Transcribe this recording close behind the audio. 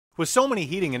With so many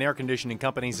heating and air conditioning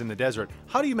companies in the desert,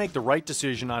 how do you make the right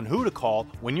decision on who to call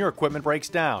when your equipment breaks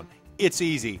down? It's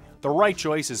easy. The right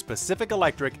choice is Pacific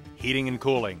Electric Heating and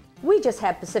Cooling. We just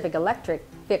had Pacific Electric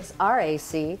fix our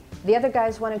AC. The other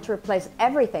guys wanted to replace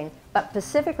everything, but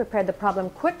Pacific repaired the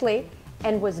problem quickly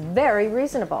and was very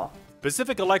reasonable.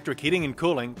 Pacific Electric Heating and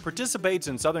Cooling participates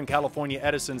in Southern California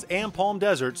Edison's and Palm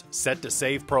Desert's Set to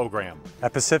Save program.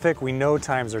 At Pacific, we know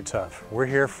times are tough. We're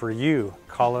here for you.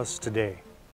 Call us today.